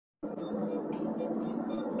Excuse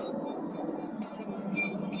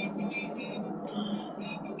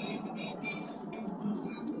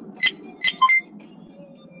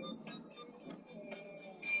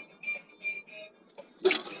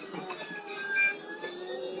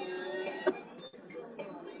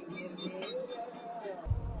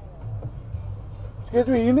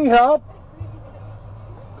me, you need help?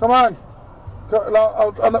 Come on.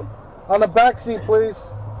 On the back seat, please.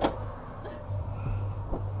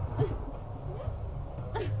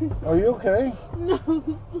 Are you okay? No.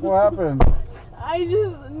 What happened? I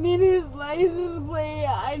just need his license plate.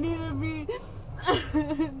 I need to be.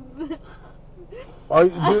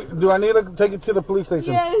 Do I need to take you to the police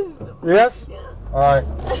station? Yes. Yes? Alright.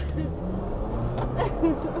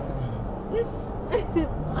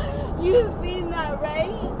 You've seen that,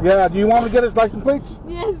 right? Yeah, do you want me to get his license plates?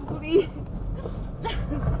 Yes, please.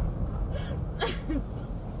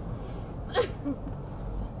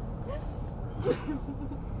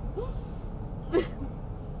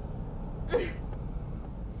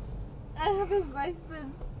 I have his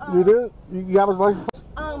license. You do? You have his license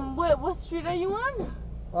plate? What street are you on?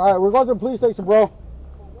 Alright, we're going to the police station, bro.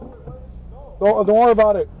 Don't worry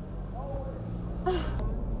about it. It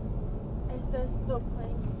says still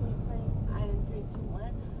playing, item 3, 2,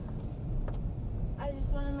 1. I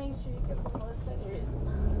just want to make sure you get the most that there is.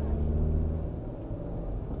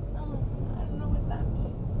 I don't know what that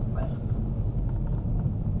means, but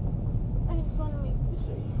I just want to make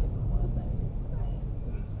sure you get the most that there is.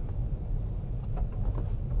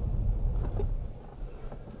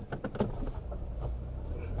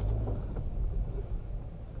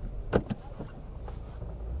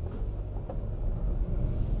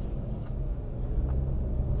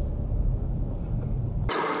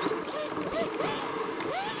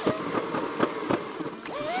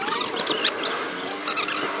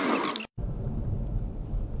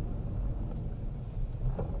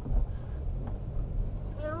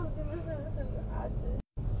 I don't think it's going to send the address.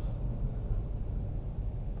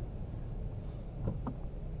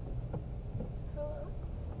 Hello?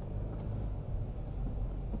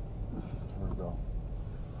 There we go.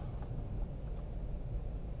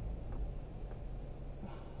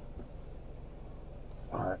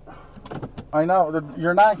 Alright. I know that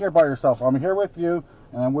you're not here by yourself. I'm here with you,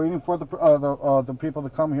 and I'm waiting for the people to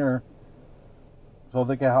come here so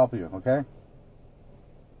they can help you. Okay?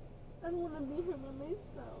 I don't want to be here by myself.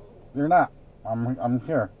 You're not. I'm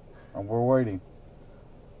here, and we're waiting.